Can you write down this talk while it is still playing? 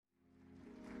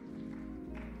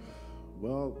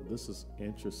Well, this is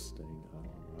interesting.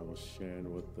 I was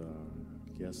sharing with the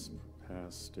guest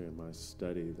pastor in my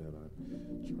study that I'm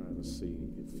trying to see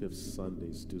if Fifth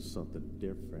Sundays do something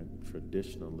different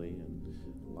traditionally. And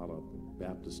a lot of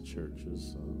Baptist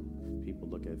churches, people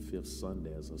look at Fifth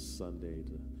Sunday as a Sunday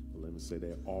to, let me say,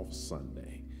 they're off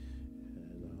Sunday.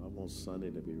 And I want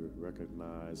Sunday to be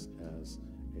recognized as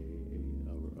a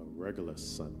regular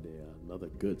Sunday, another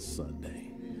good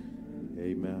Sunday.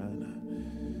 Amen.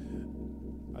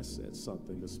 I said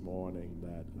something this morning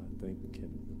that I think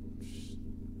can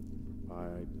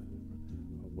provide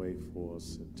a way for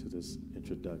us into this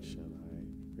introduction.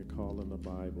 I recall in the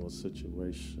Bible a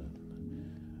situation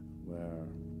where,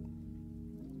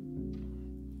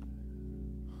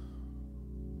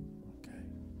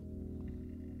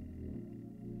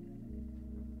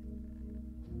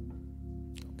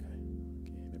 again,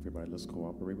 everybody, let's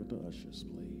cooperate with the ushers,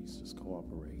 please. Just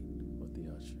cooperate with the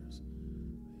ushers.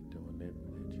 They're doing their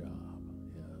job,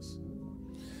 yes.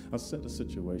 I said a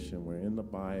situation where in the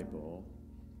Bible,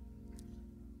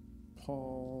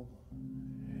 Paul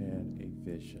had a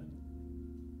vision.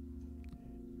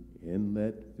 In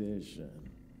that vision,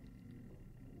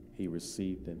 he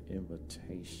received an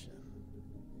invitation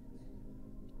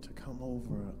to come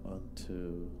over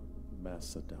unto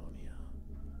Macedonia.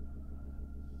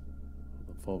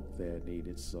 The folk there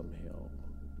needed some help.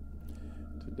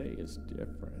 Today is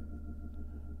different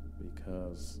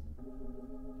because,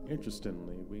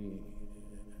 interestingly, we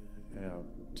have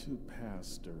two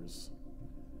pastors,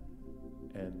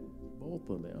 and both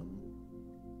of them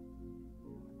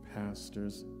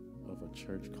pastors of a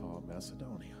church called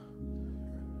Macedonia.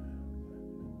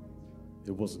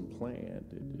 It wasn't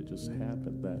planned. It just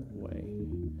happened that way.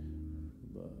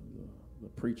 The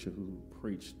preacher who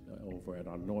preached over at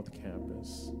our North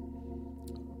Campus,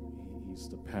 he's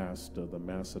the pastor of the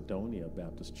Macedonia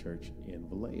Baptist Church in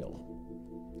Vallejo.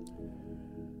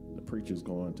 The preacher's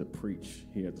going to preach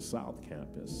here at the South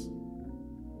Campus.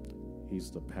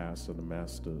 He's the pastor of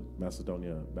the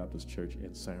Macedonia Baptist Church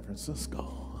in San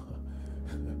Francisco.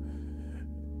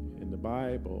 In the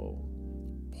Bible,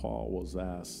 Paul was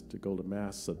asked to go to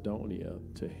Macedonia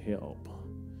to help.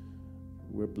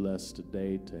 We're blessed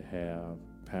today to have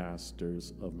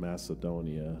pastors of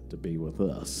Macedonia to be with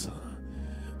us.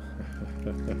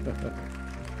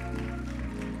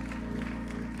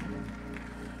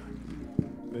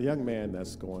 The young man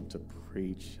that's going to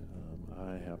preach,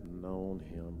 I have known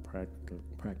him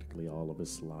practically all of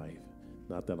his life.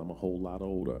 Not that I'm a whole lot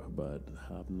older, but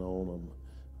I've known him.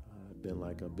 I've been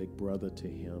like a big brother to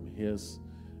him. His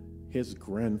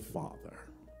grandfather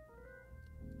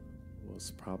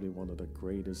was probably one of the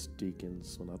greatest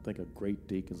deacons. When I think of great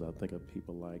deacons, I think of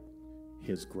people like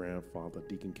his grandfather,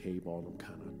 Deacon Cable, all them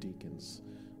kind of deacons.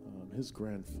 His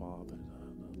grandfather,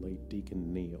 the late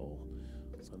Deacon Neal,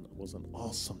 was an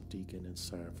awesome deacon in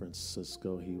San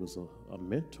Francisco. He was a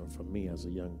mentor for me as a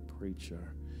young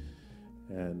preacher.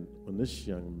 And when this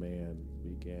young man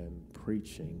began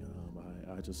preaching,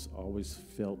 I just always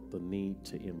felt the need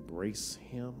to embrace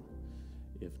him.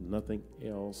 If nothing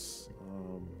else,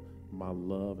 my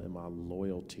love and my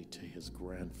loyalty to his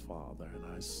grandfather. And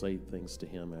I say things to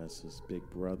him as his big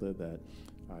brother that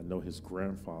I know his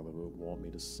grandfather would want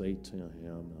me to say to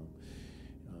him.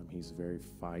 He's very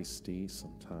feisty.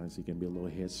 Sometimes he can be a little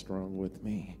headstrong with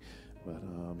me, but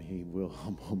he will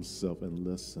humble himself and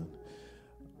listen.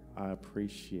 I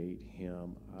appreciate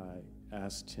him. I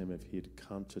asked him if he'd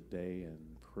come today and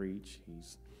preach.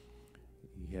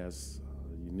 He has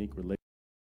a unique relationship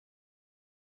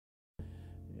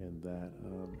in that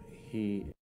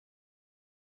he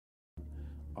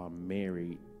are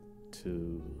married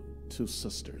to two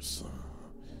sisters.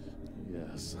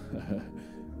 Yes,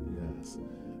 yes.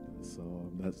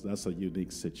 So that's a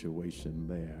unique situation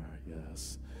there.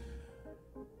 Yes.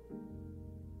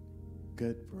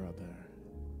 Good brother.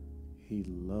 He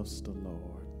loves the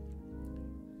Lord.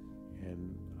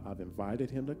 And I've invited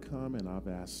him to come, and I've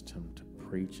asked him to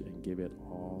preach and give it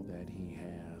all that he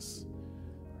has.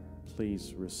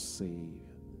 Please receive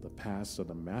the pastor of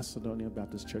the Macedonia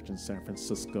Baptist Church in San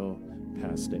Francisco,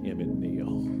 Pastor Emmett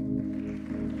Neal.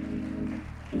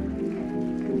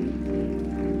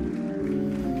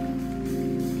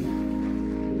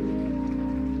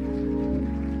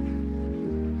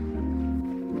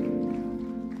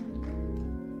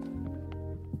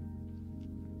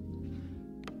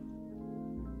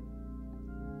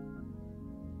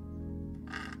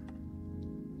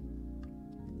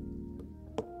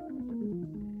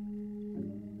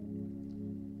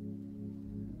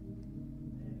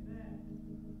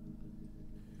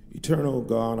 Eternal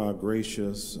God, our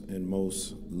gracious and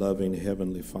most loving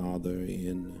Heavenly Father,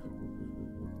 in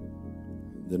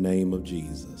the name of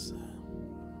Jesus,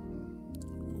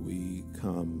 we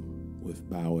come with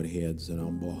bowed heads and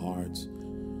humble hearts.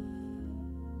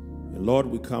 And Lord,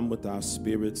 we come with our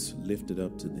spirits lifted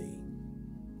up to thee.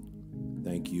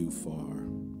 Thank you for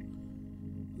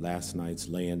last night's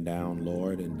laying down,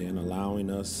 Lord, and then allowing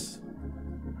us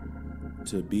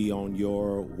to be on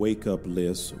your wake-up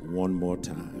list one more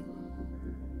time.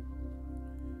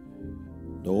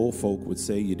 The old folk would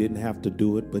say you didn't have to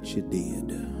do it, but you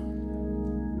did.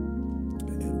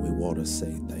 And we want to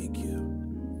say thank you.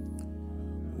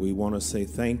 We want to say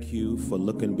thank you for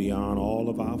looking beyond all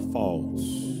of our faults,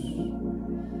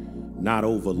 not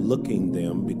overlooking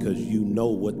them because you know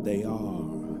what they are.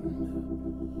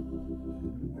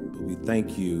 But we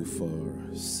thank you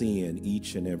for seeing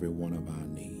each and every one of our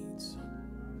needs.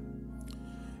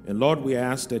 And Lord, we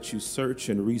ask that you search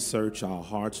and research our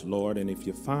hearts, Lord, and if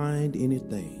you find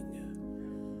anything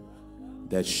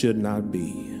that should not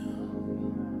be,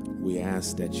 we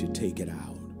ask that you take it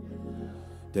out,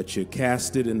 that you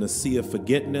cast it in the sea of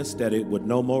forgiveness, that it would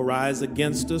no more rise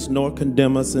against us nor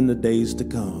condemn us in the days to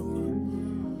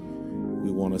come. We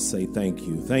want to say thank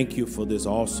you. Thank you for this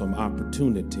awesome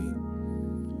opportunity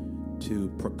to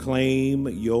proclaim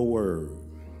your word,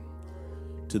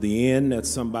 to the end that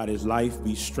somebody's life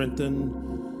be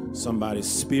strengthened, somebody's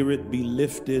spirit be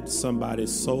lifted,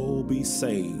 somebody's soul be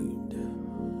saved.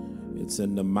 It's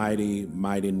in the mighty,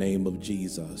 mighty name of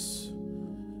Jesus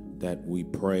that we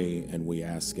pray and we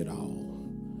ask it all.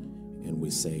 And we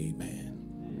say amen.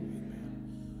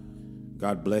 Amen.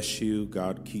 God bless you.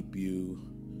 God keep you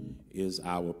is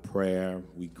our prayer.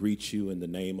 We greet you in the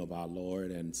name of our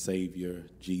Lord and Savior,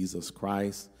 Jesus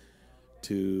Christ.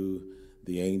 To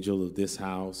the angel of this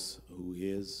house, who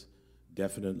is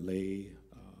definitely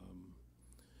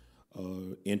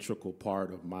an integral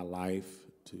part of my life,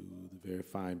 to the very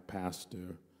fine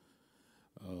pastor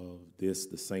of the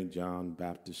St. John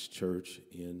Baptist Church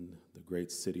in the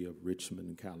great city of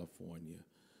Richmond, California,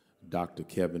 Dr.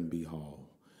 Kevin B. Hall.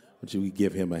 Would you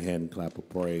give him a hand clap of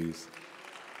praise?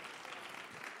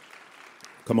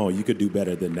 Come on, you could do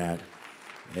better than that.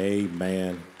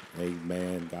 Amen.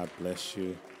 Amen. God bless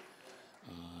you.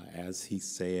 As he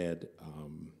said,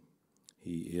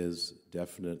 he is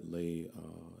definitely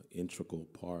an integral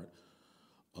part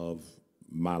of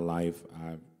my life.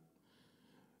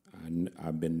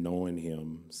 I've been knowing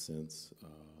him since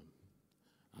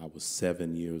I was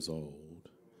 7 years old,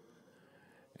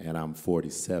 and I'm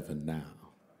 47 now.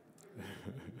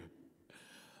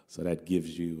 So that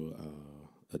gives you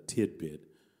a tidbit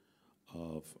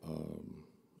of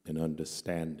an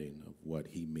understanding of what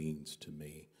he means to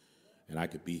me. And I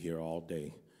could be here all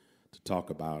day to talk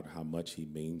about how much he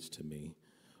means to me,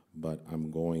 but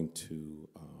I'm going to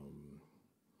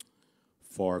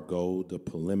forego the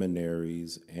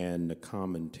preliminaries and the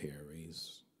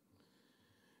commentaries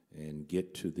and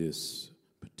get to this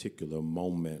particular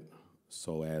moment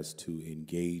so as to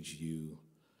engage you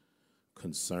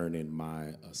concerning my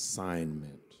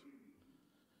assignment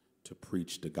to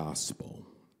preach the gospel.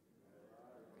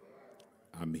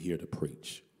 I'm here to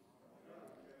preach.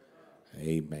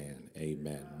 Amen.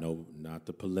 Amen. No, not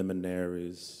the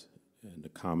preliminaries and the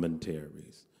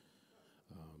commentaries.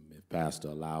 If Pastor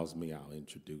allows me, I'll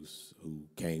introduce who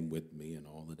came with me and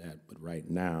all of that. But right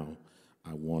now,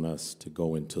 I want us to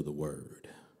go into the Word.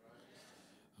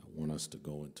 I want us to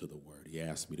go into the Word. He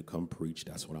asked me to come preach.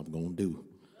 That's what I'm going to do.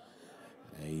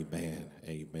 Amen.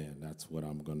 Amen. That's what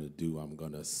I'm going to do. I'm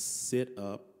going to sit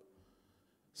up,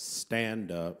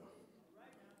 stand up,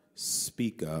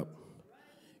 speak up,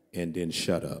 and then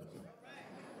shut up.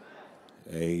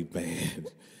 Amen.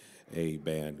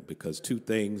 Amen. Because two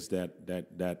things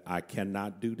that I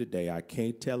cannot do today. I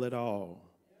can't tell it all.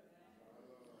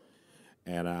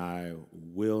 And I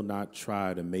will not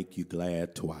try to make you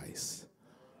glad twice.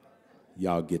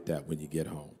 Y'all get that when you get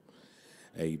home.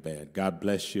 Amen. God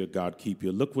bless you. God keep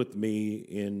you. Look with me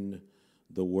in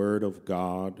the Word of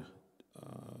God,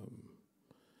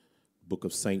 book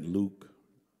of St. Luke,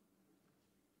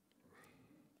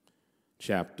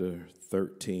 chapter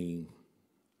 13.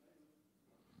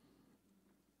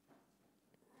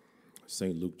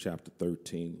 St. Luke chapter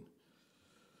 13.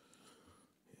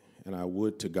 And I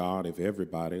would to God, if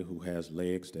everybody who has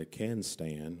legs that can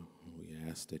stand, we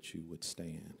ask that you would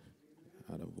stand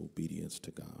out of obedience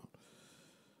to God.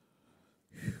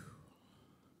 Whew.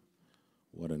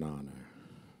 What an honor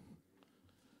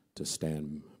to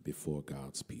stand before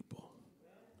God's people.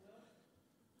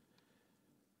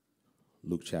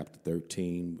 Luke chapter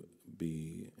 13,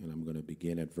 and I'm going to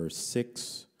begin at verse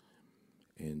 6,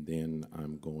 and then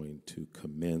I'm going to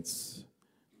commence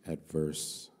at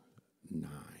verse 9.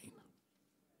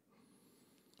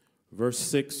 Verse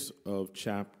 6 of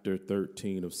chapter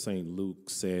 13 of St. Luke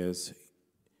says,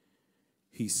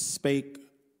 he spake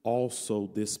also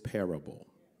this parable.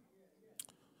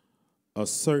 A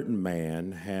certain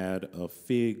man had a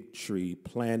fig tree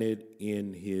planted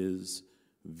in his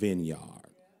vineyard,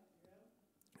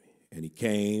 and he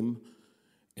came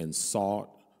and sought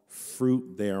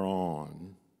fruit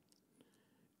thereon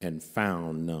and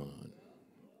found none.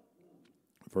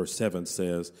 Verse 7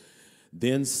 says,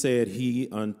 then said he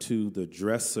unto the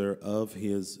dresser of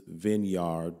his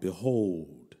vineyard,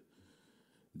 behold,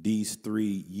 these 3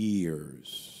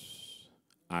 years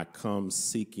I come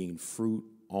seeking fruit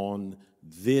on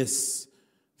this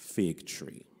fig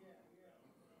tree,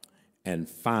 and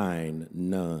find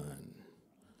none.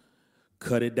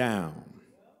 Cut it down.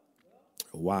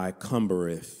 Why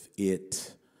cumbereth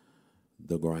it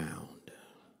the ground?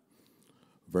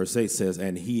 Verse 8 says,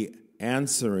 and he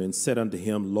answering said unto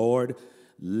him, Lord,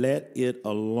 let it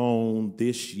alone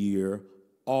this year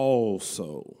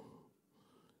also,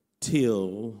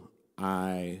 till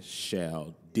I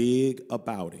shall dig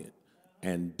about it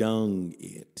and dung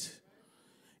it.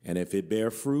 And if it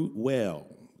bear fruit, well,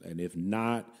 and if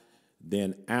not,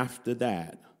 then after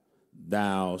that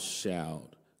thou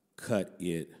shalt cut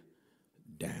it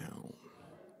down.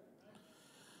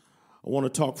 I want to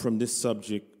talk from this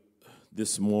subject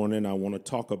this morning. I want to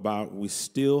talk about we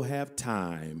still have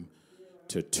time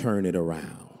to turn it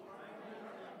around.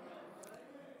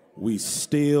 We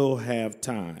still have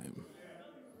time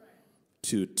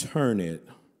to turn it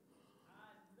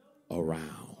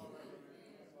around.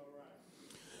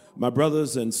 My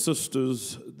brothers and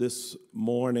sisters, this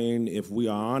morning, if we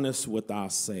are honest with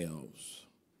ourselves,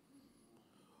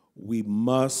 we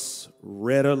must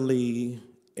readily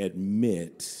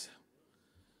admit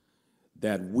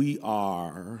that we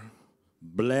are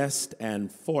blessed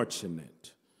and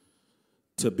fortunate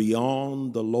to be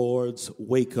on the Lord's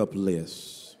wake-up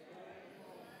list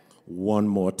one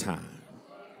more time.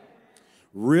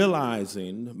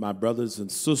 Realizing, my brothers and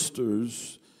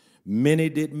sisters, many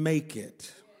didn't make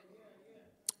it,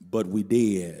 but we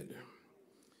did.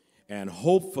 And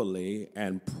hopefully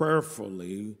and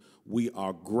prayerfully, we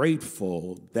are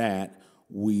grateful that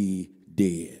we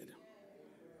did.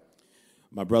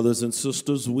 My brothers and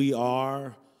sisters, we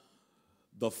are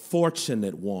the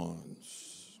fortunate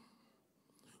ones.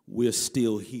 We're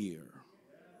still here.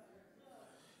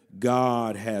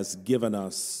 God has given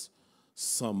us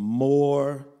some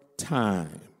more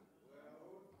time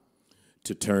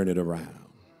to turn it around.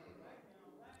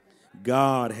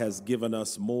 God has given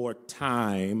us more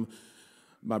time,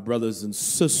 my brothers and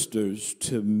sisters,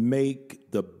 to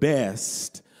make the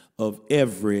best of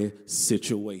every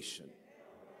situation.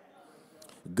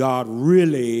 God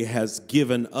really has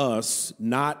given us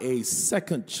not a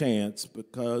second chance,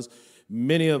 because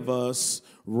many of us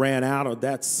ran out of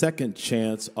that second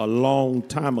chance a long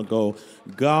time ago.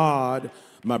 God,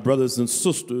 my brothers and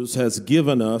sisters, has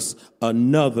given us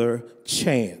another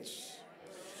chance.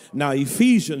 Now,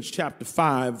 Ephesians chapter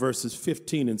 5, verses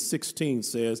 15 and 16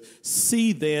 says,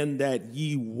 see then that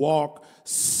ye walk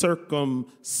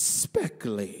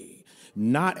circumspectly,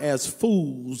 not as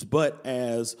fools, but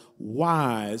as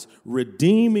wise,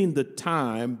 redeeming the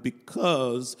time,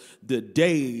 because the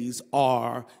days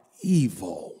are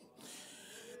evil.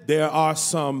 There are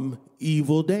some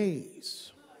evil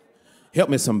days. Help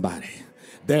me, somebody.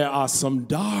 There are some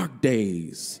dark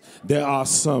days. There are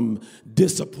some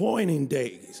disappointing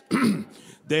days.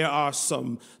 There are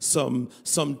some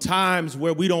times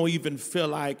where we don't even feel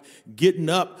like getting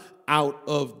up out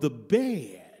of the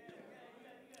bed.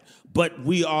 But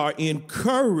we are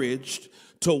encouraged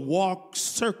to walk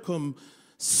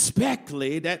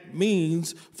circumspectly. That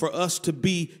means for us to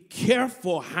be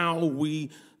careful how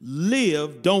we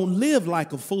live. Don't live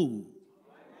like a fool.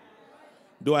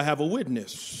 Do I have a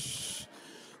witness?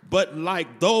 But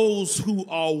like those who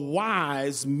are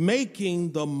wise,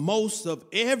 making the most of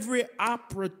every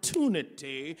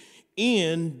opportunity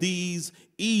in these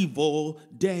evil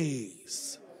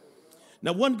days.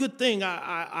 Now, one good thing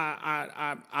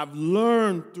I've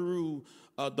learned through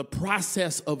the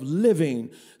process of living,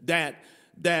 that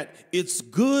it's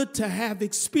good to have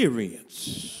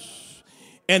experience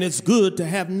and it's good to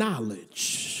have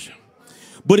knowledge.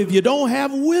 But if you don't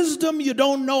have wisdom, you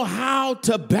don't know how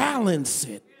to balance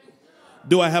it.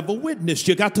 Do I have a witness?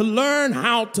 You got to learn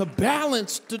how to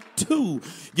balance the two.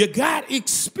 You got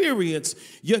experience,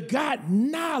 you got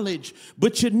knowledge,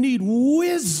 but you need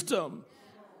wisdom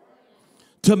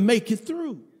to make it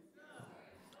through.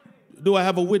 Do I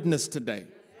have a witness today?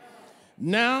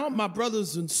 Now, my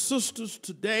brothers and sisters,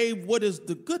 today, what is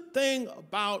the good thing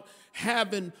about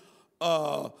having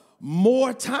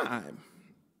more time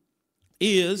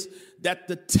is that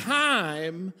the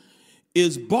time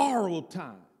is borrowed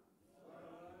time.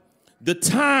 The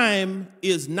time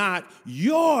is not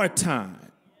your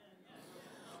time,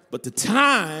 but the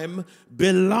time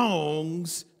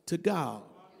belongs to God.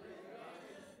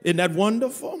 Isn't that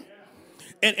wonderful?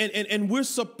 And we're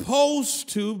supposed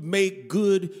to make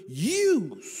good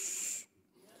use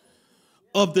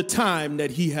of the time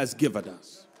that he has given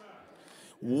us.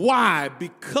 Why?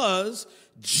 Because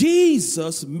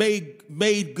Jesus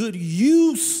made good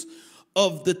use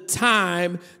of the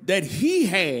time that he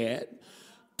had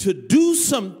to do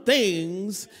some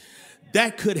things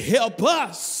that could help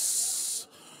us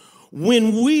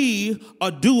when we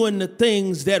are doing the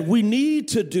things that we need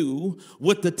to do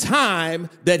with the time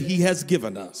that he has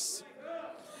given us.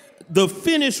 The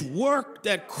finished work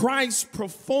that Christ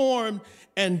performed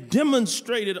and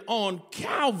demonstrated on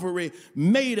Calvary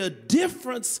made a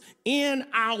difference in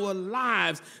our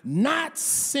lives, not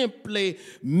simply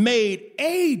made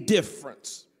a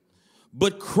difference,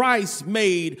 but Christ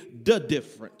made the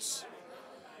difference.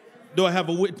 Do I have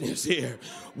a witness here?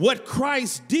 What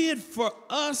Christ did for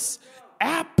us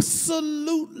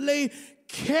absolutely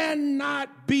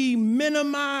cannot be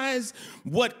minimized.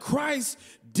 What Christ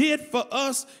did for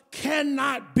us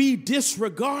cannot be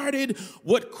disregarded.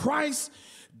 What Christ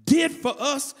did for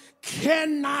us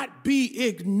cannot be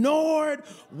ignored.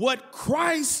 What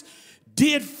Christ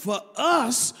did for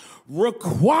us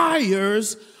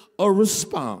requires a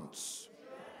response.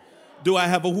 Do I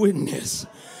have a witness?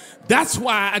 That's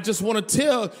why I just want to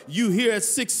tell you here at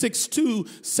 662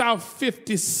 South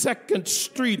 52nd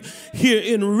Street here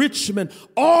in Richmond,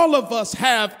 all of us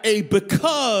have a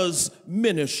because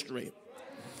ministry.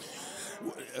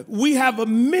 We have a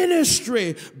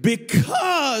ministry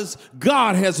because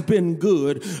God has been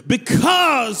good,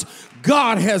 because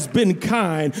God has been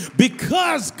kind,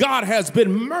 because God has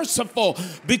been merciful,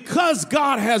 because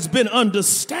God has been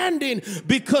understanding,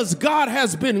 because God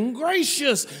has been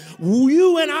gracious.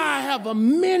 You and I have a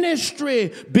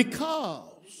ministry because.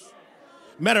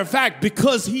 Matter of fact,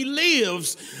 because he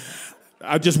lives.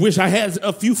 I just wish I had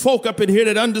a few folk up in here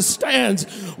that understands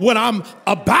what I'm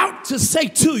about to say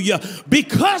to you.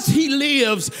 Because he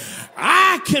lives,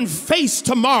 I can face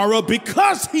tomorrow.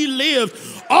 Because he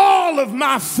lives, all of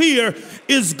my fear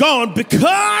is gone.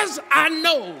 Because I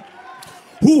know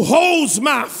who holds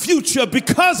my future,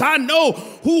 because I know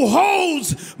who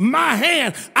holds my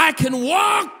hand, I can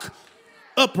walk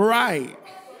upright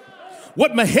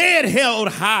with my head held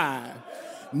high.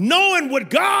 Knowing what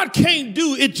God can't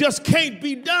do, it just can't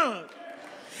be done.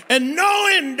 And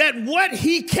knowing that what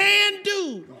he can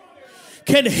do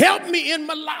can help me in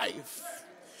my life,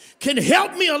 can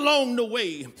help me along the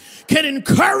way, can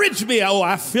encourage me. Oh,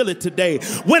 I feel it today.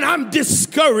 When I'm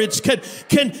discouraged,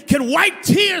 can wipe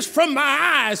tears from my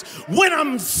eyes when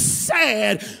I'm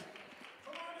sad.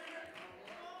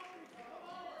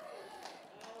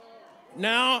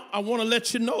 Now, I want to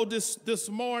let you know this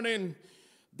morning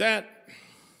that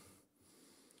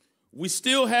we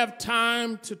still have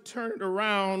time to turn it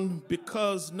around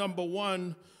because, number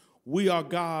one, we are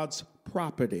God's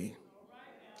property.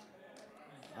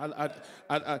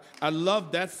 I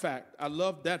love that fact. I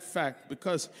love that fact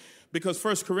because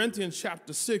 1 Corinthians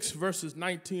chapter 6, verses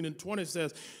 19 and 20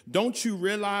 says, don't you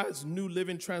realize, New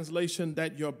Living Translation,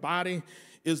 that your body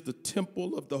is the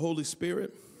temple of the Holy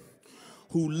Spirit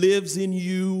who lives in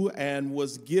you and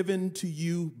was given to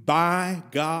you by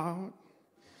God?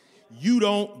 You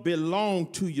don't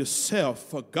belong to yourself,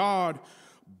 for God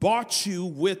bought you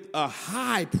with a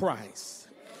high price.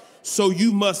 So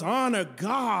you must honor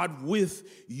God with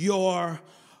your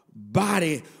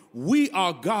body. We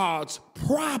are God's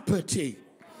property.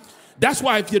 That's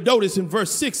why if you notice in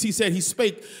verse 6, he said he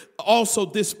spake also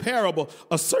this parable.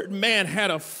 A certain man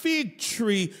had a fig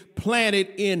tree planted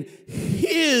in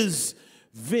his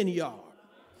vineyard.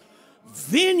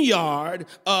 Vineyard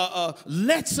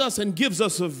lets us and gives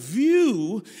us a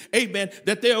view, amen,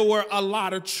 that there were a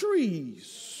lot of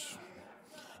trees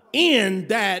in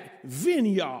that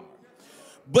vineyard.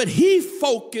 But he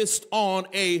focused on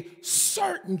a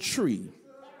certain tree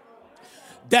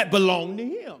that belonged to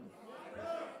him.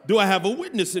 Do I have a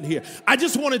witness in here? I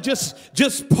just want to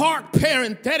just park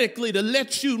parenthetically to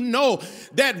let you know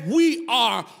that we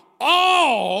all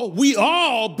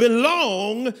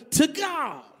belong to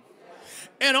God.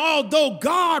 And although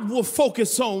God will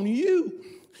focus on you,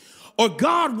 or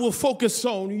God will focus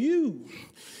on you,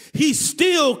 he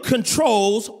still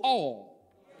controls all.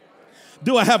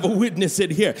 Do I have a witness in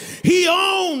here? He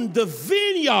owned the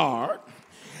vineyard,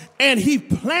 and he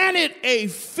planted a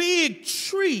fig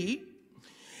tree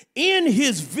in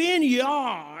his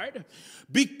vineyard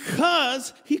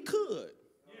because he could.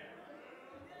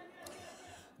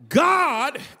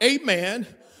 God, amen,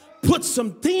 put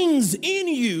some things in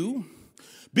you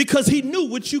because he knew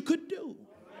what you could do.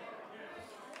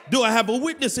 Do I have a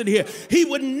witness in here? He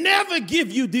would never give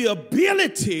you the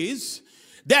abilities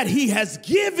that he has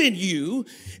given you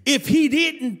if he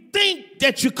didn't think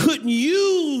that you couldn't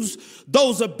use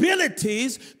those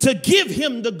abilities to give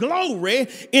him the glory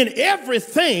in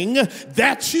everything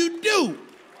that you do.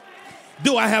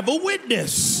 Do I have a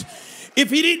witness? If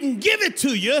he didn't give it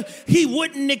to you, he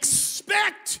wouldn't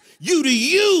expect you to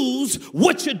use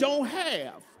what you don't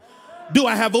have. Do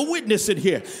I have a witness in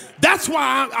here? That's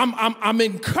why I'm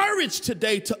encouraged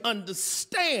today to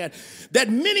understand that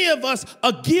many of us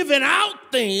are giving out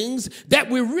things that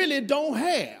we really don't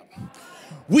have.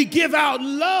 We give out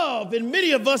love, and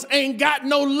many of us ain't got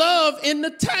no love in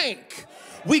the tank.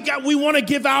 We want to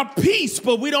give out peace,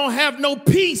 but we don't have no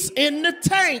peace in the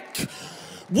tank.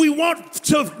 We want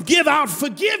to give out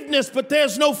forgiveness, but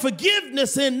there's no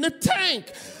forgiveness in the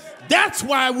tank. That's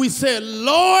why we said,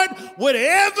 Lord,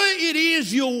 whatever it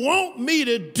is you want me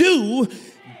to do,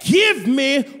 give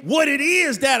me what it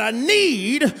is that I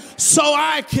need so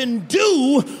I can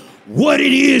do what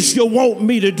it is you want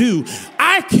me to do.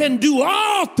 I can do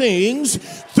all things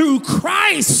through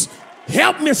Christ.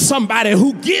 Help me, somebody,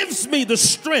 who gives me the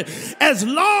strength. As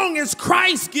long as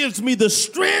Christ gives me the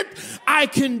strength, I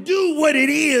can do what it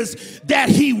is that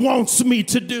he wants me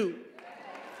to do.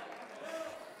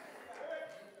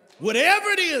 Whatever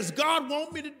it is God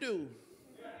wants me to do,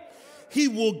 he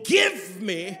will give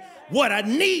me what I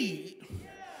need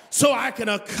so I can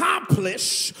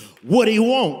accomplish what he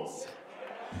wants.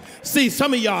 See,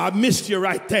 some of y'all, I missed you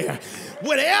right there.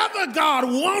 Whatever God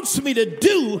wants me to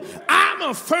do, I'm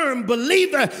a firm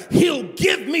believer he'll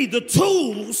give me the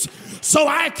tools so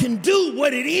I can do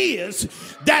what it is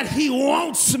that he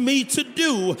wants me to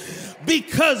do,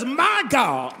 because my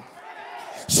God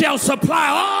shall supply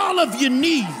all of your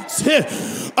needs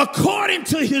according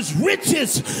to his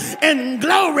riches and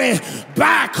glory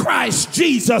by Christ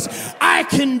Jesus. I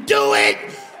can do it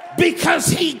because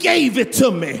he gave it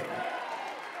to me.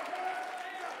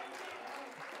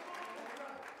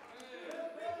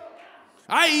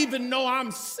 I even know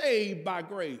I'm saved by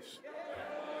grace.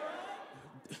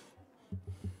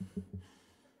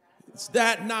 It's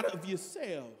that not of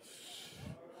yourselves,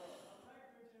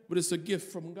 but it's a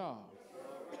gift from God.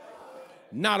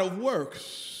 Not of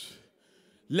works,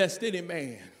 lest any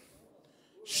man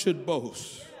should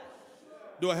boast.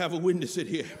 Do I have a witness in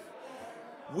here?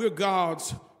 We're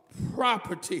God's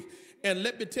property. And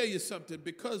let me tell you something,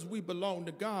 because we belong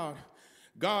to God,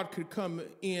 God could come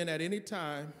in at any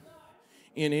time,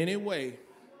 in any way,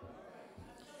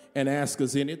 and ask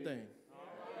us anything.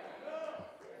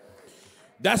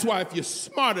 That's why if you're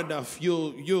smart enough,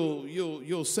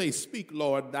 you'll say, "Speak,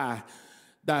 Lord,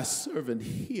 thy servant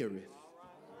heareth."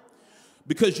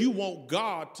 Because you want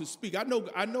God to speak. I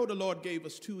know the Lord gave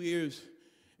us 2 ears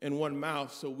and 1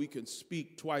 mouth so we can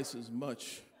speak twice as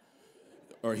much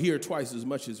or hear twice as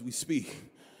much as we speak.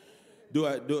 Do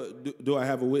I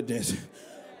have a witness?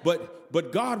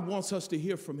 But God wants us to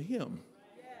hear from him.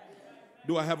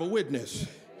 Do I have a witness?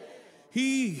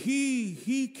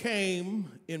 He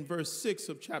came in verse 6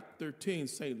 of chapter 13,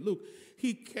 St. Luke.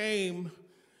 He came,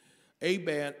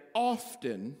 amen,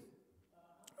 often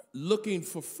looking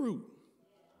for fruit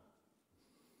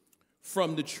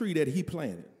from the tree that he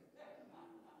planted.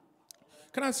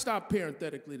 Can I stop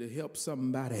parenthetically to help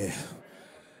somebody?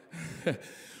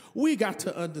 We got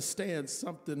to understand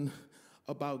something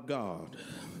about God.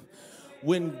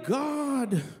 When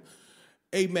God,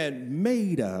 amen,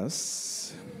 made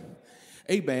us,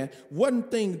 amen, one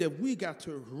thing that we got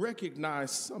to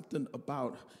recognize something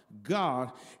about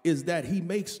God is that he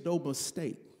makes no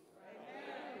mistake.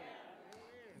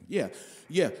 Yeah.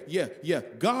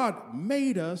 God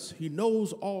made us. He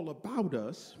knows all about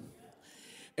us.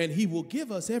 And he will give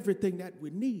us everything that we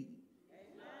need.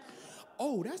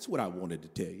 Oh, that's what I wanted to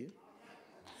tell you.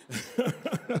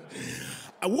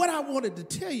 What I wanted to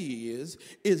tell you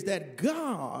is that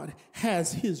God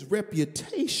has his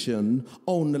reputation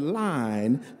on the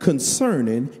line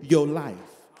concerning your life.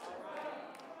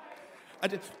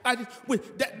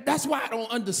 That's why I don't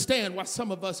understand why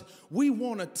some of us, we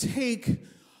want to take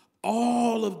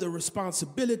all of the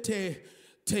responsibility,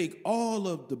 take all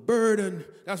of the burden.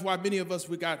 That's why many of us,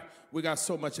 we got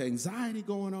so much anxiety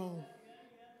going on.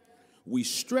 We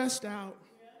stressed out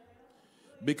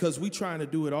because we trying to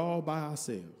do it all by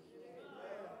ourselves.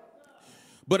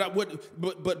 But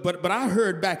I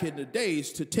heard back in the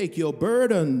days to take your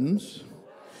burdens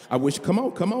I wish, come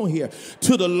on here,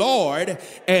 to the Lord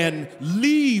and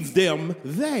leave them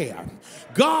there.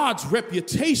 God's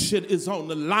reputation is on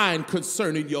the line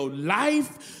concerning your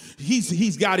life.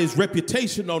 He's got his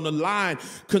reputation on the line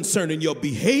concerning your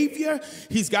behavior.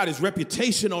 He's got his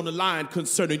reputation on the line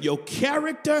concerning your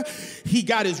character. He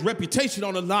got his reputation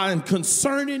on the line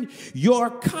concerning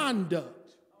your conduct.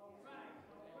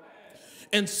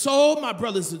 And so, my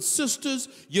brothers and sisters,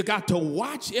 you got to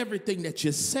watch everything that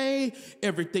you say,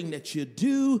 everything that you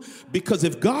do, because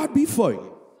if God be for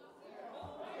you,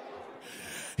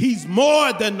 he's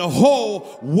more than the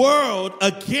whole world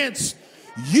against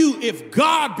you. If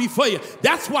God be for you,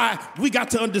 that's why we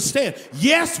got to understand,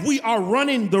 yes, we are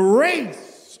running the race.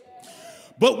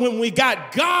 But when we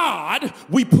got God,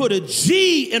 we put a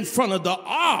G in front of the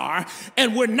R,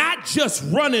 and we're not just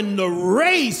running the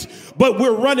race, but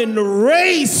we're running the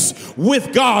race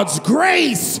with God's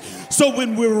grace. So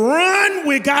when we run,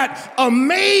 we got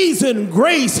amazing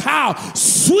grace. How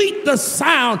sweet the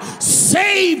sound,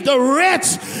 saved a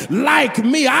wretch like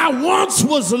me. I once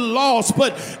was lost,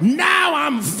 but now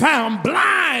I'm found,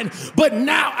 blind, but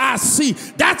now I see.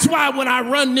 That's why when I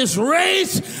run this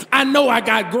race, I know I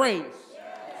got grace.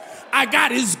 I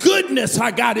got his goodness,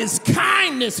 I got his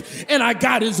kindness, and I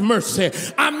got his mercy.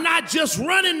 I'm not just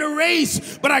running the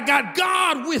race, but I got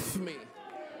God with me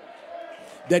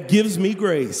that gives me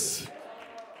grace.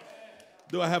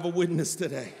 Do I have a witness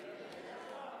today?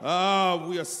 We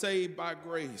are saved by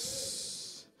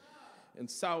grace.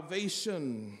 And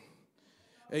salvation,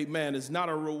 amen, is not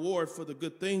a reward for the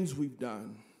good things we've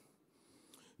done.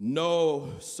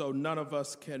 No, so none of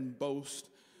us can boast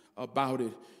about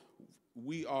it.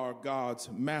 We are God's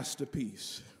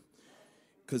masterpiece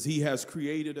because he has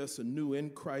created us anew in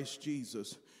Christ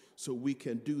Jesus so we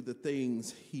can do the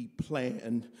things he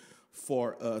planned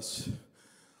for us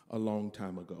a long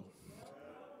time ago.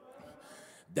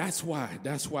 That's why,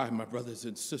 my brothers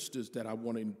and sisters, that I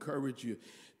want to encourage you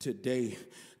today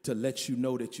to let you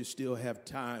know that you still have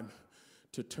time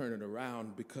to turn it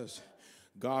around, because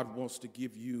God wants to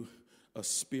give you a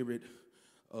spirit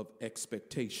of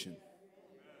expectation.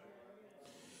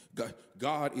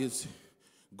 God is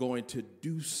going to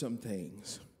do some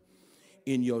things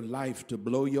in your life to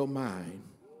blow your mind,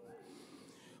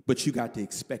 but you got to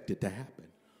expect it to happen.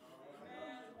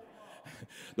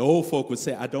 The old folk would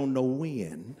say, I don't know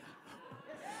when,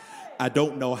 I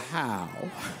don't know how.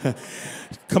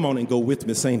 Come on and go with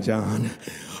me, St. John.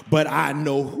 But I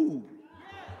know who.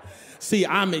 See,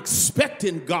 I'm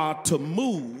expecting God to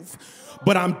move,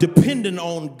 but I'm depending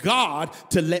on God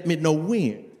to let me know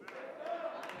when.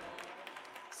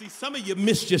 See, some of you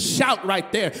missed your shout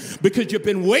right there because you've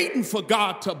been waiting for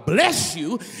God to bless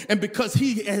you, and because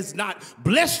he has not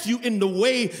blessed you in the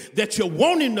way that you're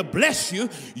wanting to bless you,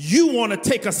 you want to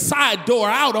take a side door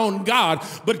out on God.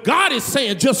 But God is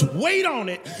saying, just wait on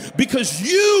it, because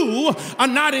you are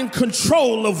not in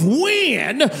control of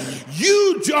when.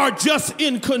 You are just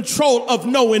in control of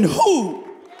knowing who.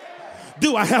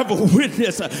 Do I have a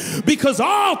witness? Because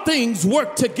all things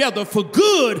work together for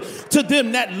good to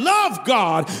them that love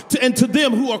God and to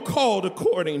them who are called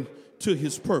according to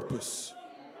his purpose.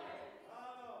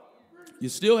 You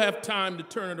still have time to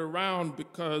turn it around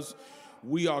because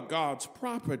we are God's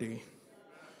property.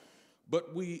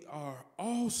 But we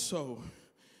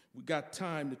got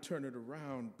time to turn it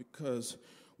around because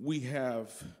we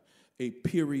have a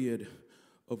period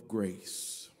of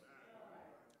grace.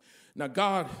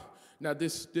 Now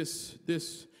this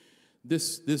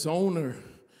owner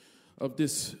of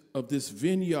this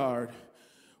vineyard,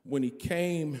 when he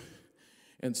came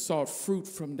and sought fruit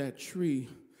from that tree,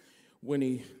 when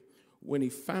he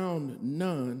found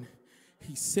none,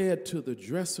 he said to the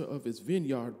dresser of his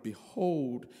vineyard,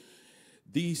 behold,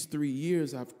 these 3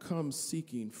 years I've come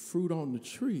seeking fruit on the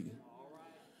tree,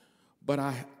 but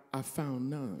I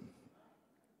found none.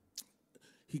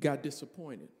 He got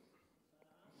disappointed.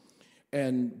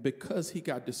 And because he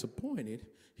got disappointed,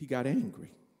 he got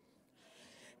angry.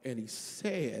 And he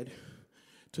said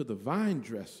to the vine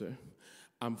dresser,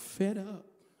 I'm fed up.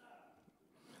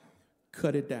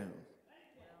 Cut it down.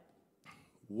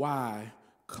 Why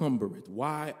cumber it?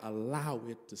 Why allow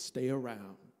it to stay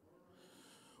around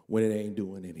when it ain't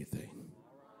doing anything?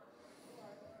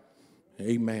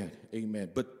 Amen. Amen.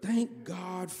 But thank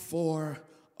God for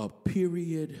a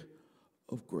period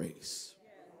of grace.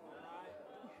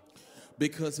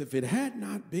 Because if it had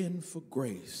not been for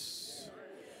grace,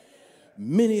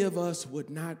 many of us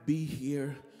would not be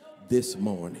here this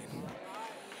morning.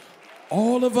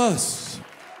 All of us,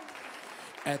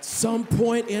 at some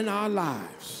point in our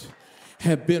lives,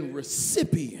 have been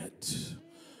recipients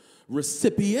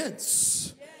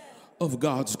of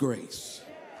God's grace.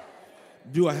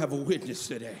 Do I have a witness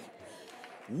today?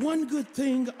 One good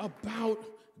thing about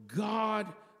God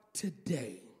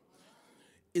today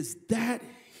is that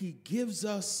he gives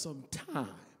us some time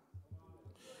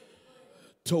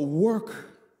to work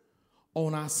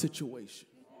on our situation.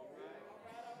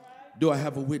 Do I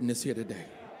have a witness here today?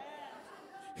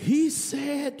 He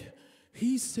said,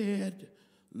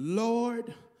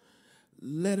 Lord,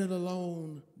 let it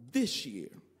alone this year.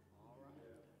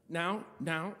 Now,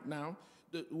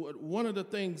 one of the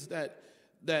things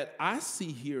that I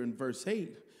see here in verse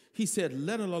 8, he said,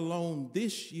 let it alone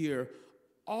this year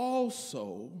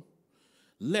also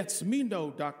lets me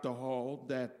know, Dr. Hall,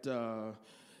 that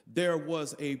there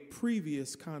was a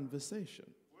previous conversation.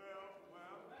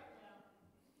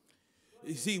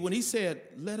 You see, when he said,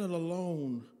 let it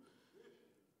alone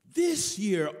this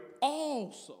year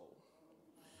also,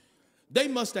 they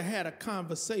must have had a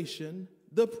conversation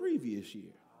the previous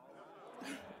year.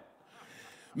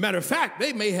 Matter of fact,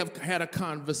 they may have had a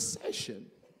conversation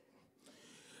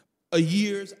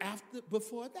years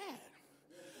before that.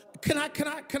 Can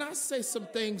I say some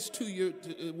things to you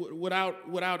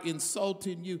without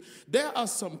insulting you? There are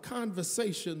some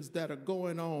conversations that are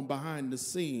going on behind the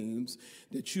scenes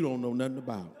that you don't know nothing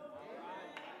about.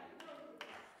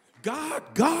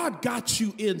 God got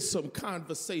you in some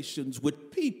conversations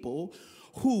with people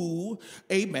who,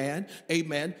 amen,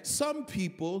 some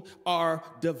people are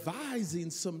devising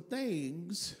some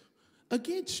things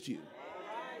against you.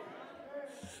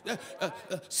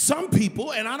 Some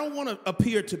people, and I don't want to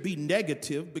appear to be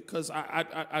negative because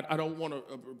I don't want to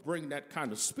bring that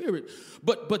kind of spirit,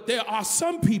 but there are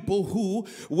some people who,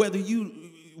 whether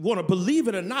you want to believe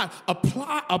it or not,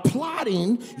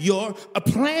 planning your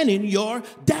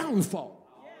downfall.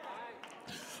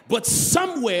 But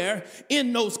somewhere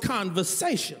in those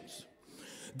conversations,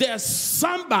 there's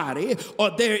somebody or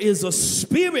there is a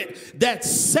spirit that's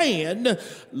saying,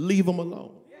 leave them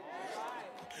alone.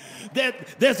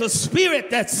 There's a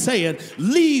spirit that's saying,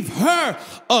 leave her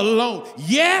alone.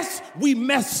 Yes, we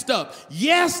messed up.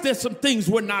 Yes, there's some things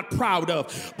we're not proud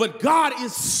of. But God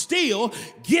is still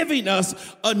giving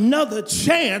us another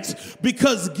chance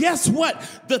because guess what?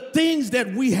 The things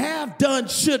that we have done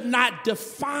should not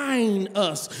define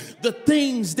us. The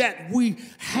things that we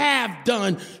have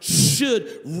done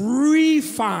should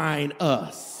refine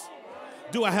us.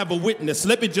 Do I have a witness?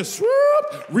 Let me just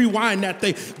rewind that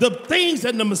thing. The things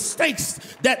and the mistakes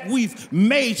that we've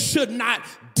made should not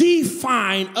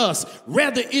define us.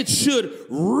 Rather, it should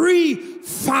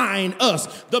refine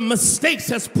us. The mistakes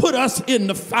has put us in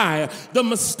the fire. The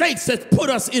mistakes has put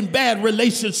us in bad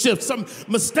relationships. Some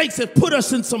mistakes have put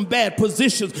us in some bad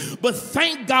positions. But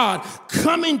thank God,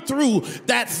 coming through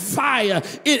that fire,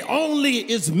 it only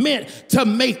is meant to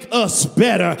make us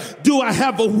better. Do I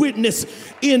have a witness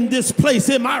in this place?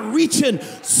 Am I reaching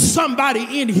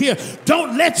somebody in here?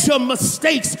 Don't let your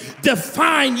mistakes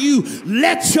define you.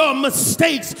 Let your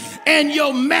mistakes and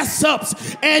your mess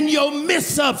ups and your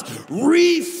miss ups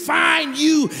refine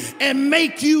you and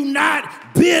make you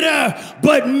not bitter,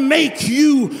 but make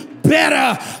you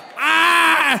better.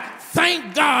 I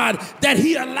thank God that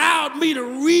he allowed me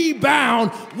to rebound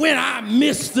when I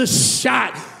missed the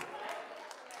shot.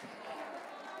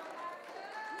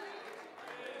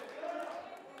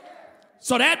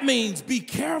 So that means be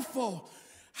careful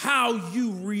how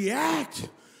you react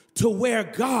to where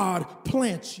God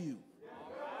plants you.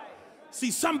 See,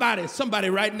 somebody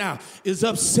right now is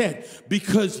upset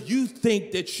because you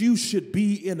think that you should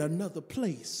be in another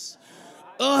place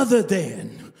other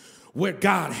than where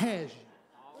God has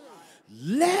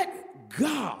you. Let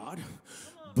God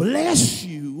bless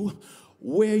you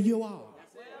where you are.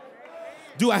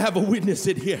 Do I have a witness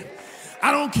in here? I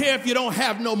don't care if you don't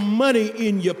have no money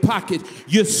in your pocket,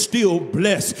 you're still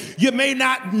blessed. You may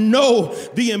not know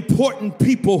the important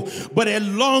people, but as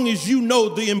long as you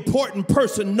know the important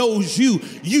person knows you,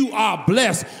 you are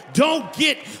blessed. Don't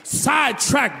get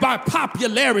sidetracked by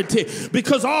popularity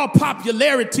because all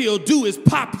popularity will do is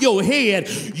pop your head.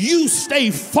 You stay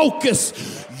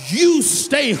focused. You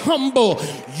stay humble.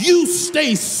 You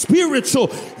stay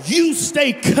spiritual. You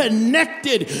stay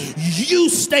connected. You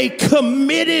stay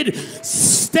committed.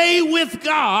 Stay with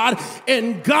God,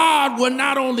 and God will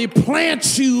not only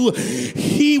plant you,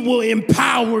 he will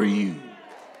empower you.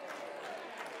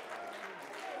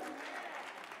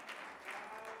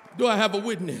 Do I have a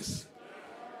witness?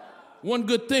 One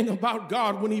good thing about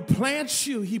God, when he plants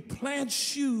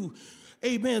you,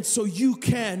 amen, so you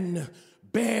can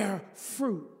bear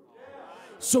fruit.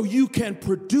 So you can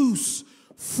produce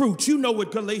fruit. You know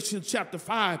what Galatians chapter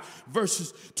 5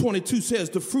 verses 22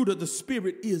 says. The fruit of the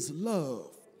Spirit is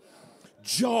love,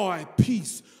 joy,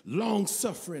 peace,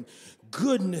 long-suffering,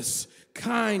 goodness,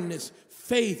 kindness,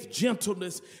 faith,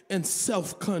 gentleness, and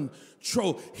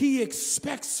self-control. He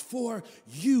expects for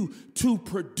you to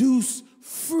produce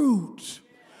fruit,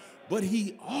 but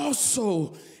he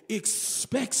also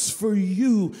expects for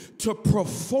you to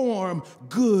perform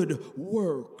good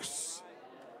works.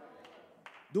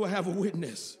 Do I have a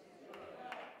witness?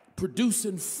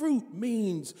 Producing fruit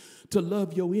means to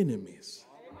love your enemies.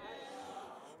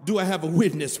 Do I have a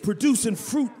witness? Producing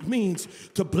fruit means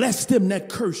to bless them that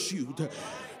curse you.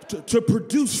 To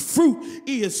produce fruit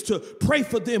is to pray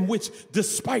for them which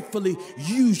despitefully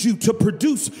use you. To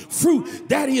produce fruit,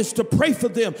 that is to pray for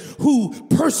them who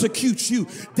persecute you.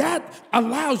 That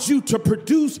allows you to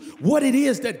produce what it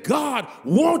is that God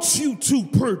wants you to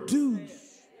produce.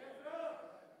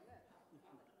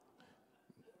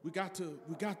 We got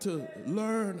to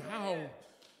learn how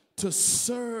to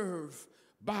serve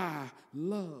by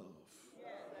love.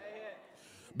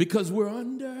 Because we're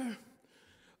under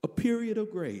a period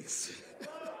of grace.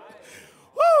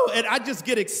 Woo, and I just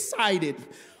get excited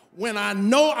when I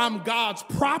know I'm God's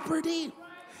property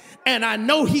and I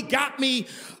know he got me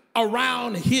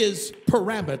around his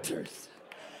parameters.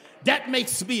 That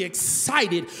makes me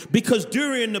excited because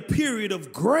during the period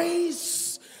of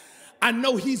grace, I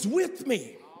know he's with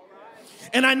me.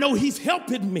 And I know he's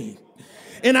helping me.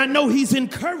 And I know he's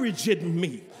encouraging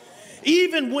me.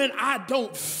 Even when I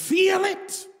don't feel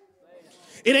it,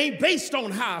 it ain't based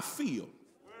on how I feel.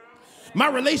 My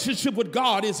relationship with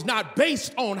God is not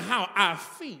based on how I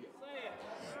feel.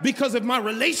 Because if my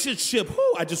relationship,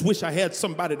 I just wish I had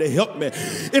somebody to help me.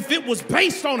 If it was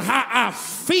based on how I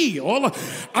feel,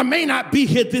 I may not be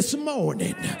here this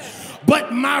morning.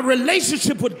 But my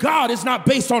relationship with God is not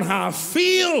based on how I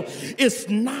feel. It's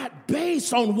not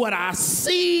based on what I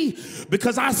see,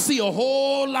 because I see a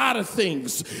whole lot of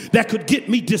things that could get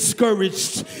me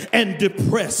discouraged and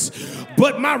depressed.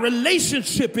 But my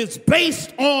relationship is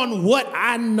based on what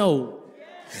I know.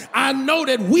 I know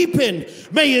that weeping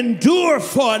may endure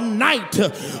for a night,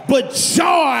 but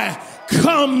joy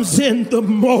comes in the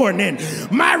morning.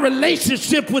 My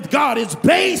relationship with God is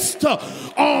based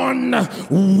on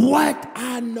what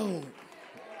I know.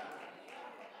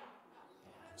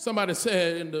 Somebody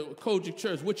said in the Kojic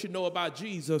church, what you know about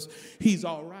Jesus, he's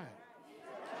all right.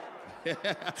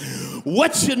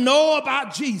 What you know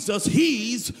about Jesus,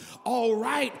 he's all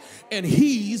right, and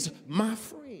he's my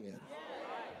friend.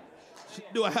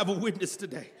 Do I have a witness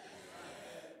today?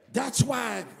 That's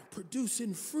why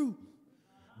producing fruit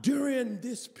during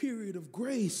this period of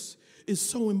grace is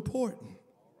so important.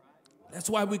 That's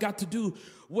why we got to do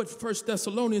what 1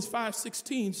 Thessalonians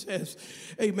 5:16 says.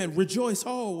 Amen. Rejoice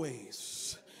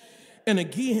always. And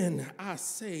again, I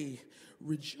say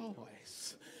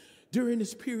rejoice. During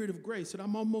this period of grace, and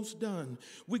I'm almost done,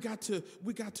 we got to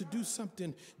do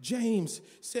something. James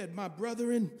said, my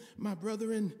brethren,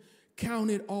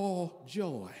 count it all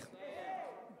joy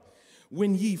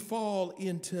when ye fall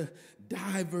into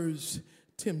divers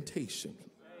temptation.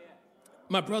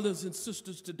 My brothers and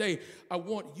sisters, today, I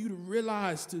want you to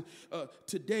realize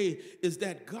today is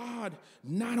that God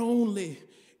not only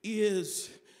is,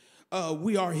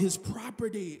 we are his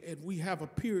property and we have a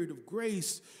period of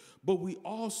grace, but we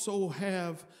also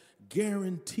have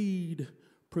guaranteed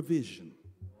provision.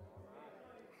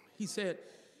 He said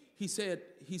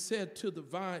to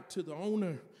the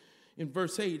owner in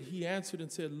verse 8, he answered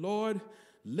and said, Lord,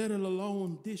 let it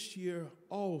alone this year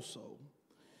also,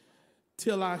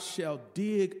 till I shall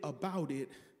dig about it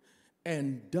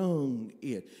and dung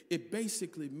it. It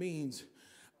basically means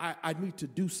I need to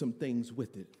do some things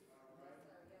with it.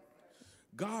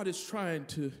 God is trying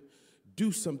to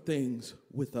do some things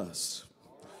with us.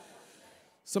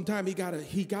 Sometimes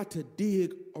he got to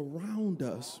dig around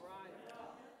us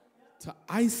to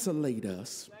isolate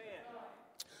us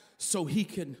so he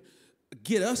can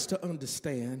get us to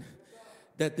understand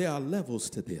that there are levels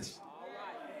to this.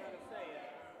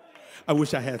 I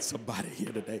wish I had somebody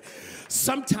here today.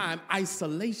 Sometimes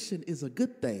isolation is a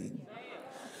good thing,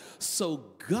 so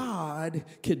God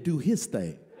can do his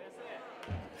thing.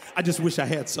 I just wish I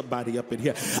had somebody up in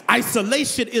here.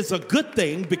 Isolation is a good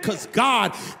thing because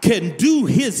God can do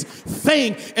his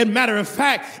thing. And matter of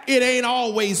fact, it ain't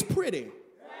always pretty.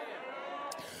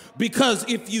 Because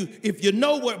if you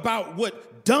know about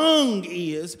what dung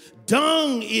is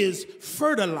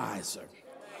fertilizer.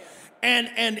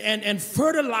 And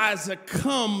fertilizer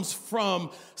comes from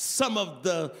some of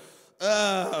the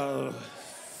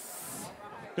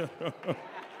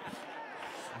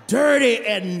dirty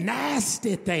and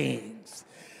nasty things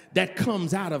that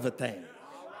comes out of a thing.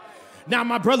 Now,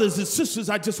 my brothers and sisters,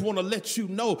 I just want to let you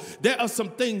know there are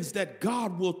some things that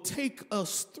God will take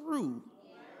us through.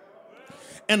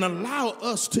 and allow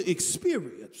us to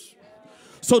experience,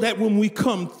 so that when we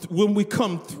come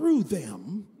through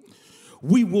them,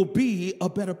 we will be a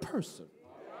better person.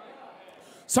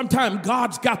 Sometimes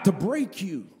God's got to break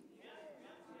you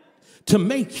to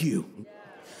make you.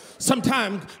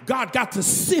 Sometimes God got to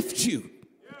sift you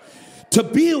to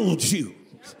build you.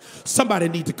 Somebody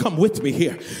need to come with me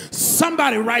here.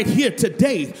 Somebody right here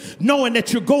today, knowing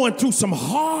that you're going through some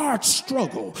hard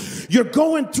struggle. You're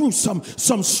going through some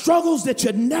struggles that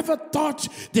you never thought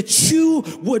that you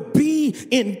would be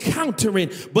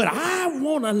encountering. But I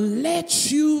want to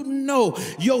let you know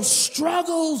your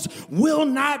struggles will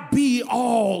not be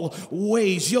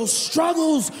always. Your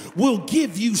struggles will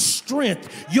give you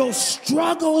strength. Your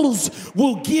struggles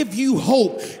will give you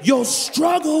hope. Your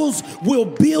struggles will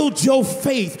build your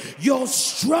faith. Your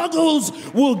struggles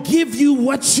will give you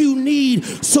what you need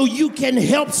so you can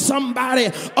help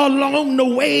somebody along the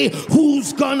way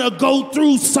who's gonna go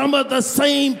through some of the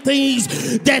same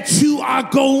things that you are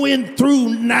going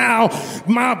through now.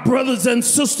 My brothers and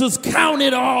sisters, count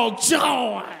it all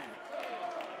joy.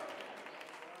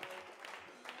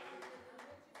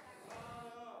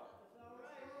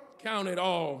 Count it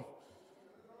all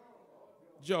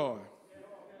joy.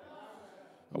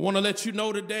 I want to let you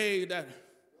know today that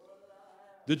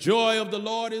the joy of the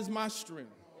Lord is my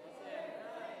strength.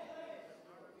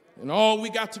 And all we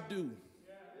got to do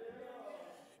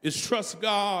is trust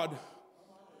God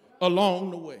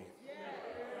along the way.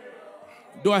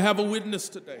 Do I have a witness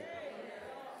today?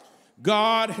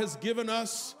 God has given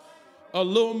us a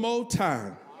little more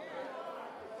time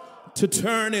to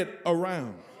turn it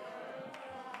around.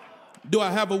 Do I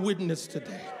have a witness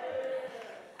today?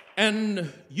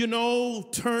 And you know,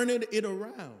 turning it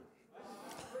around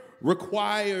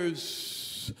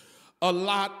requires a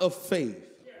lot of faith.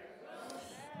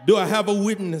 Do I have a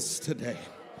witness today?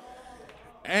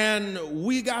 And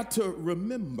we got to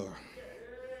remember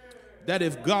that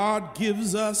if God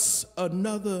gives us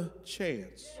another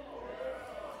chance,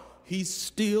 He's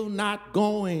still not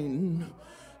going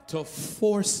to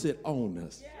force it on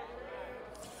us.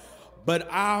 But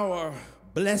our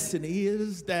blessing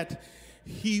is that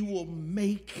He will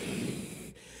make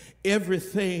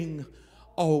everything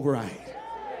all right.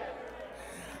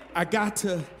 I got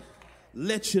to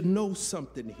let you know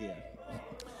something here,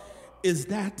 is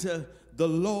that the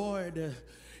Lord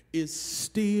is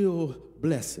still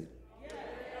blessing.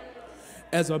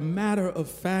 As a matter of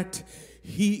fact,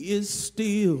 He is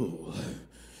still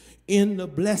in the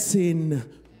blessing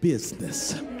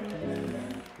business.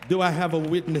 Do I have a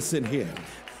witness in here?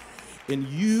 And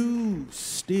you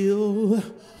still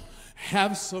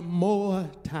have some more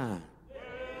time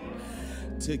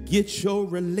to get your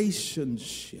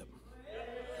relationship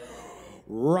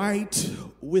right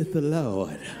with the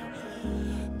Lord.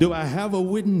 Do I have a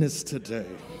witness today?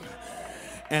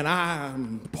 And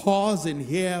I'm pausing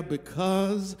here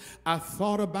because I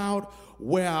thought about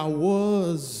where I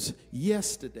was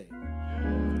yesterday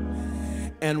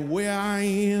and where I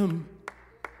am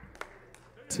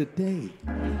today.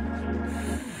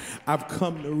 I've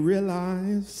come to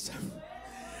realize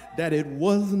that it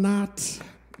was not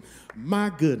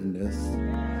my goodness.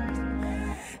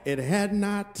 It had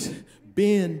not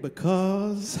been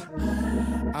because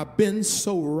I've been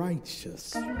so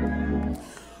righteous,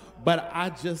 but I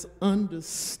just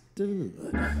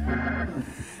understood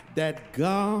that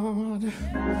God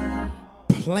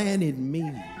planted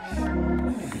me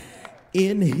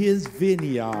in His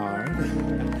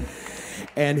vineyard,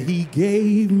 and He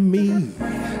gave me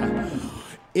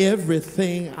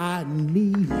everything I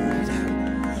need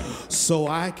so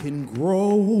I can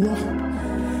grow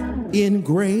in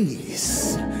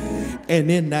grace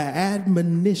and in the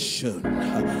admonition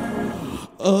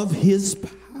of His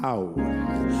power.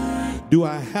 Do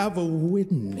I have a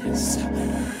witness?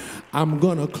 I'm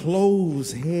gonna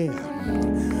close here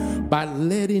by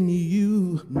letting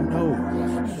you know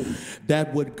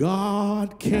that what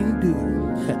God can do,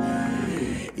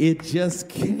 it just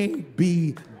can't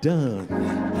be done.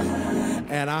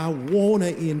 And I want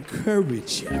to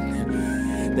encourage you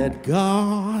that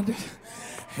God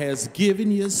has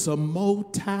given you some more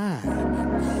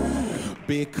time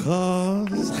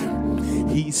because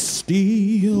He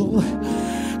still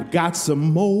got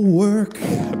some more work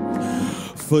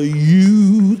for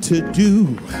you to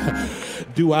do.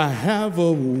 Do I have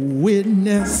a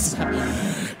witness?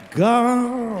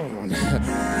 God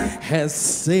has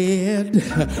said,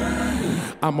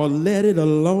 I'm gonna let it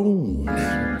alone.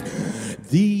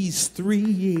 These 3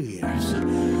 years,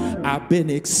 I've been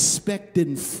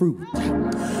expecting fruit.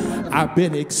 I've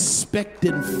been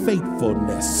expecting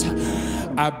faithfulness.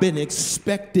 I've been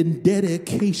expecting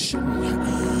dedication.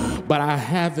 but I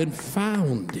haven't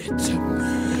found it.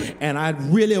 And I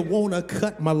really want to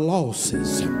cut my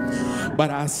losses. But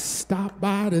I stopped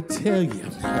by to tell you,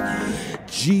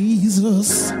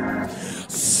 Jesus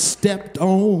stepped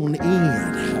on in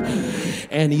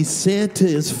and he said to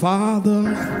his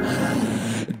Father,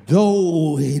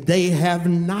 though they have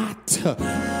not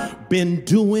been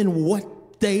doing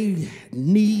what they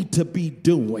need to be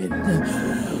doing,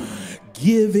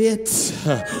 give it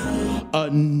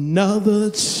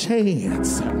another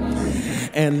chance.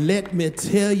 And let me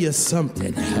tell you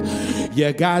something.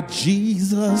 You got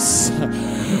Jesus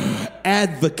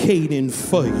advocating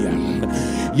for you.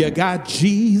 You got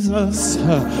Jesus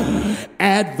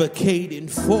advocating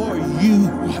for you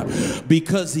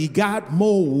because he got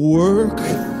more work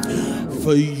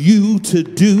for you to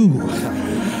do.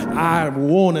 I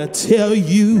want to tell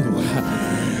you,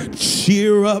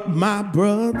 cheer up my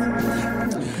brother,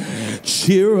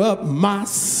 cheer up my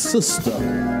sister.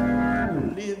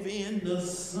 Live in the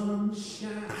sunshine.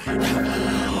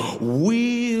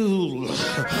 We'll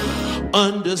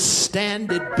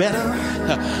understand it better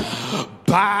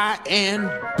by and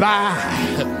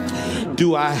by.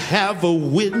 Do I have a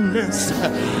witness?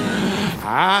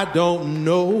 I don't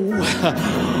know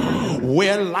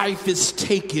where life is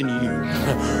taking you.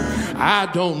 I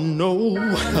don't know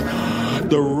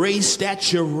the race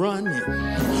that you're running.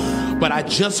 But I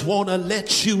just want to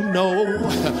let you know,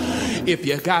 if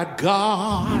you got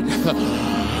God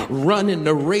running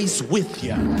the race with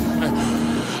you,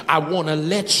 I want to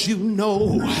let you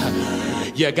know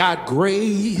you got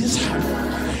grace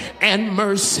and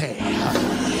mercy.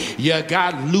 You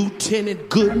got Lieutenant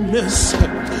Goodness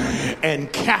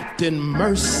and Captain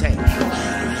Mercy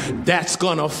that's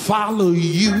gonna follow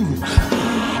you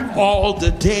all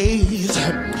the days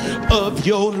of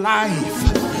your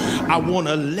life. I want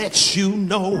to let you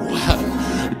know,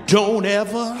 don't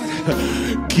ever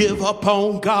give up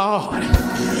on God,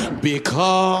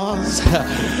 because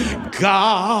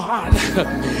God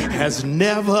has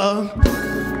never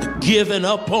given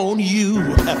up on you.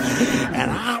 And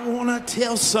I want to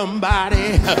tell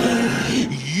somebody,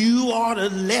 you ought to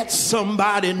let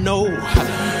somebody know,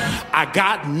 I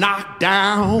got knocked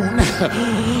down,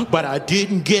 but I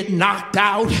didn't get knocked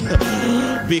out,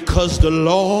 because the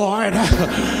Lord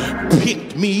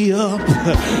picked me up,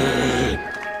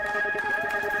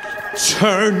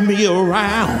 turned me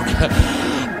around,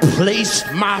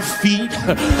 placed my feet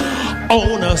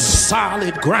on a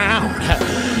solid ground.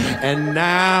 And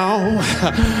now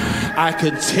I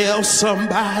can tell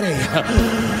somebody,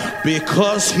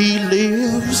 because he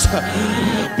lives,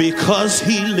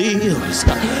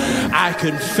 I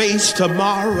can face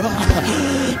tomorrow.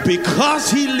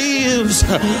 Because he lives,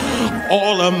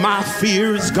 all of my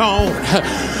fear is gone.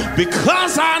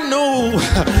 Because I know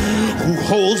who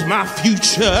holds my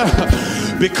future.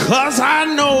 Because I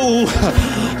know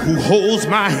who holds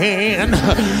my hand.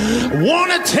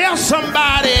 Want to tell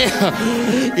somebody,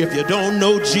 if you don't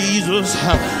know Jesus,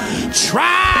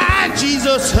 try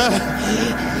Jesus.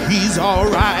 He's all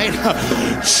right.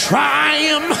 Try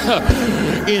him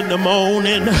in the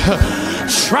morning.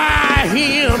 Try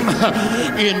him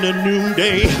in the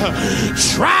noonday.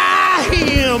 Try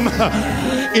him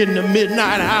in the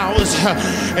midnight hours.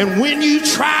 And when you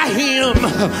try him,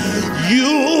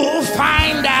 you'll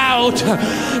find out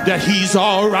that he's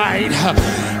all right.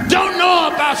 Don't know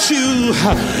about you.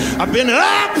 I've been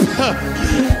up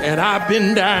and I've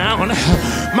been down.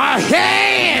 My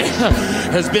head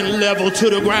has been leveled to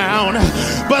the ground.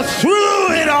 But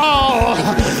through it all,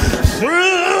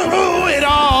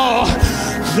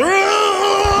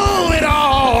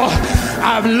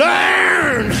 I've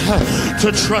learned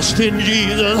to trust in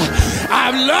Jesus.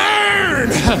 I've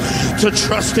learned to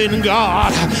trust in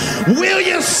God. Will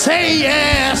you say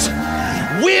yes?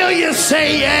 Will you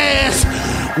say yes?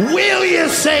 Will you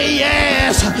say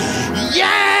yes?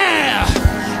 Yeah!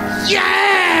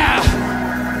 Yeah!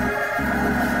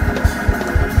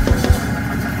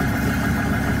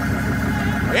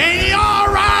 Ain't he all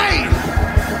right?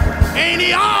 Ain't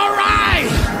he all right?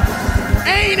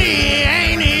 Ain't he?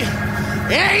 Ain't he?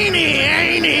 Ain't he?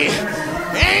 Ain't he? Ain't he?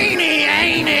 Ain't he?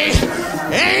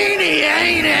 Ain't he?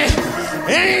 Ain't he?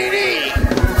 Ain't he?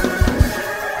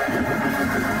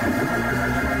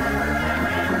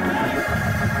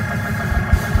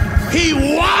 He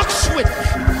walks with me.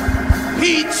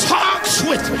 He talks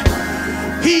with me.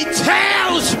 He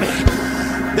tells me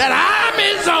that I'm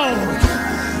his own.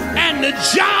 And the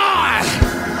joy,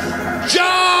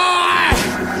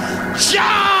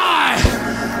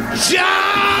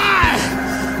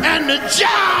 and the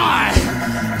joy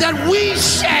that we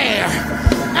share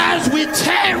as we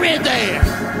tarry there,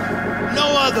 no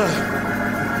other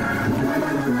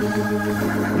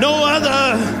No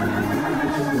other.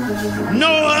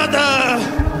 No other.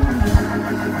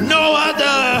 No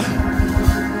other.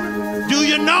 Do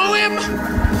you know him?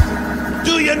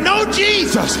 Do you know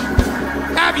Jesus?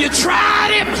 Have you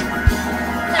tried him?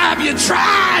 Have you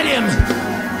tried him?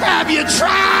 Have you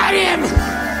tried him?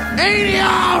 Ain't he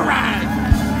all right?